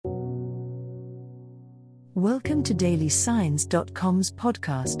Welcome to dailysigns.com's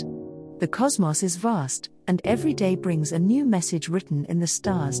podcast. The cosmos is vast, and every day brings a new message written in the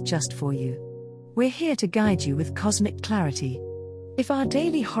stars just for you. We're here to guide you with cosmic clarity. If our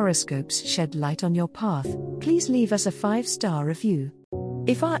daily horoscopes shed light on your path, please leave us a 5-star review.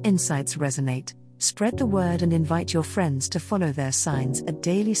 If our insights resonate, spread the word and invite your friends to follow their signs at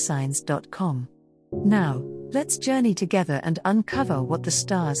dailysigns.com. Now, let's journey together and uncover what the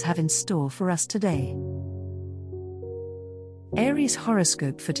stars have in store for us today. Aries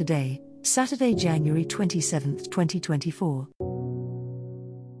horoscope for today, Saturday, January 27, 2024.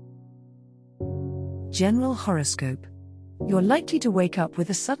 General horoscope. You're likely to wake up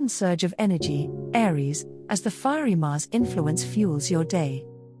with a sudden surge of energy, Aries, as the fiery Mars influence fuels your day.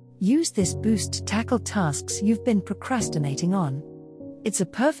 Use this boost to tackle tasks you've been procrastinating on. It's a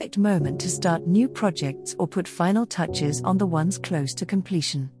perfect moment to start new projects or put final touches on the ones close to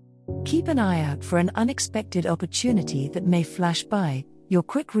completion. Keep an eye out for an unexpected opportunity that may flash by. Your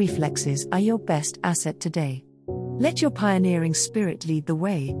quick reflexes are your best asset today. Let your pioneering spirit lead the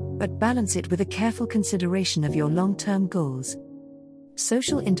way, but balance it with a careful consideration of your long-term goals.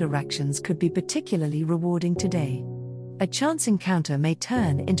 Social interactions could be particularly rewarding today. A chance encounter may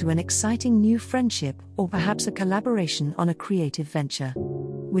turn into an exciting new friendship or perhaps a collaboration on a creative venture.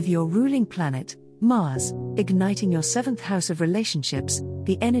 With your ruling planet, Mars, igniting your 7th house of relationships,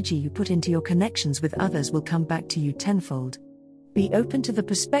 the energy you put into your connections with others will come back to you tenfold. Be open to the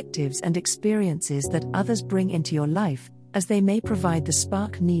perspectives and experiences that others bring into your life, as they may provide the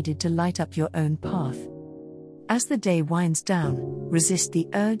spark needed to light up your own path. As the day winds down, resist the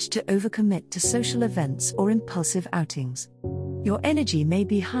urge to overcommit to social events or impulsive outings. Your energy may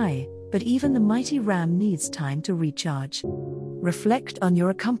be high, but even the mighty ram needs time to recharge. Reflect on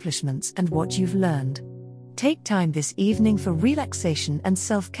your accomplishments and what you've learned. Take time this evening for relaxation and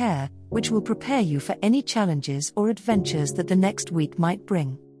self-care, which will prepare you for any challenges or adventures that the next week might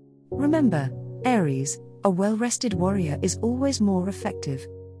bring. Remember, Aries, a well-rested warrior is always more effective.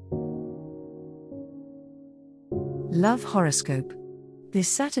 Love horoscope. This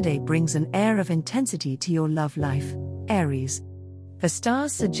Saturday brings an air of intensity to your love life, Aries. The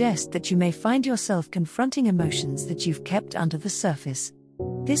stars suggest that you may find yourself confronting emotions that you've kept under the surface.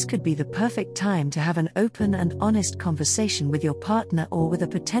 This could be the perfect time to have an open and honest conversation with your partner or with a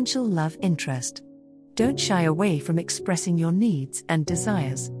potential love interest. Don't shy away from expressing your needs and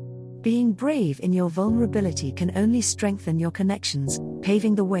desires. Being brave in your vulnerability can only strengthen your connections,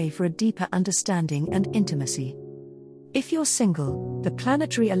 paving the way for a deeper understanding and intimacy. If you're single, the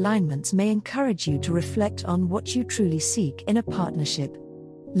planetary alignments may encourage you to reflect on what you truly seek in a partnership.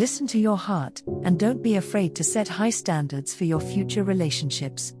 Listen to your heart, and don't be afraid to set high standards for your future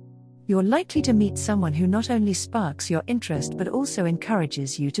relationships. You're likely to meet someone who not only sparks your interest but also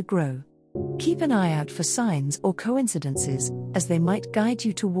encourages you to grow. Keep an eye out for signs or coincidences, as they might guide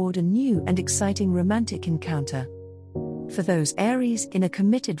you toward a new and exciting romantic encounter. For those Aries in a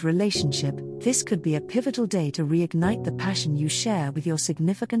committed relationship, this could be a pivotal day to reignite the passion you share with your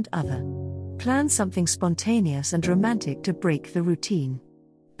significant other. Plan something spontaneous and romantic to break the routine.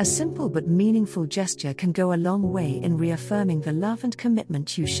 A simple but meaningful gesture can go a long way in reaffirming the love and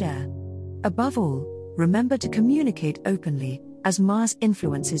commitment you share. Above all, remember to communicate openly. As Mars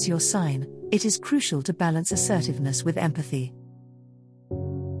influences your sign, it is crucial to balance assertiveness with empathy.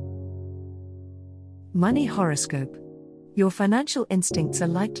 Money horoscope. Your financial instincts are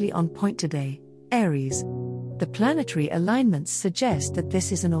likely on point today, Aries. The planetary alignments suggest that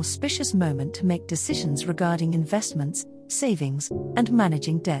this is an auspicious moment to make decisions regarding investments, savings, and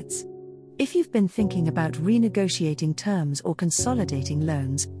managing debts. If you've been thinking about renegotiating terms or consolidating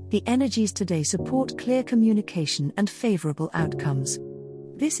loans, the energies today support clear communication and favorable outcomes.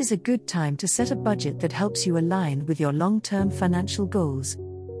 This is a good time to set a budget that helps you align with your long-term financial goals.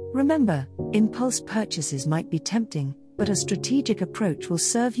 Remember, impulse purchases might be tempting, but a strategic approach will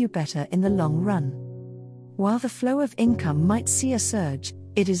serve you better in the long run. While the flow of income might see a surge,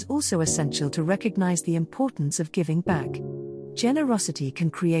 it is also essential to recognize the importance of giving back. Generosity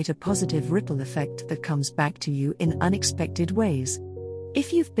can create a positive ripple effect that comes back to you in unexpected ways.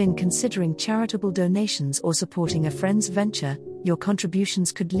 If you've been considering charitable donations or supporting a friend's venture, your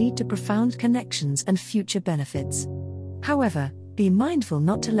contributions could lead to profound connections and future benefits. However, be mindful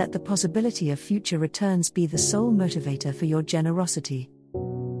not to let the possibility of future returns be the sole motivator for your generosity.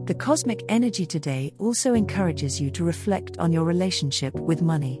 The cosmic energy today also encourages you to reflect on your relationship with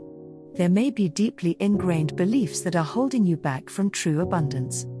money. There may be deeply ingrained beliefs that are holding you back from true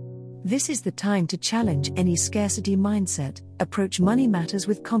abundance. This is the time to challenge any scarcity mindset, approach money matters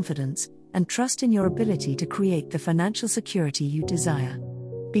with confidence, and trust in your ability to create the financial security you desire.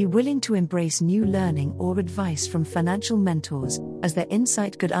 Be willing to embrace new learning or advice from financial mentors, as their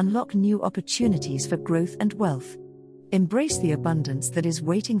insight could unlock new opportunities for growth and wealth. Embrace the abundance that is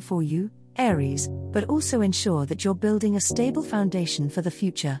waiting for you, Aries, but also ensure that you're building a stable foundation for the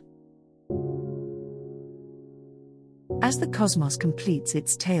future. As the cosmos completes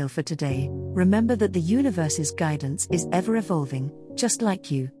its tale for today, remember that the universe's guidance is ever evolving, just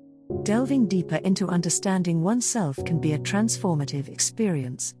like you. Delving deeper into understanding oneself can be a transformative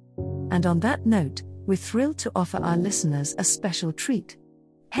experience. And on that note, we're thrilled to offer our listeners a special treat.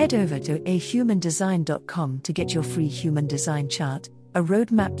 Head over to ahumandesign.com to get your free human design chart, a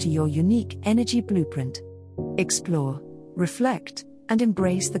roadmap to your unique energy blueprint. Explore, reflect, and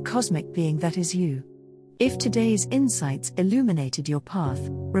embrace the cosmic being that is you. If today's insights illuminated your path,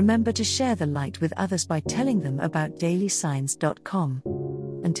 remember to share the light with others by telling them about dailysigns.com.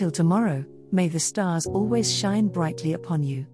 Until tomorrow, may the stars always shine brightly upon you.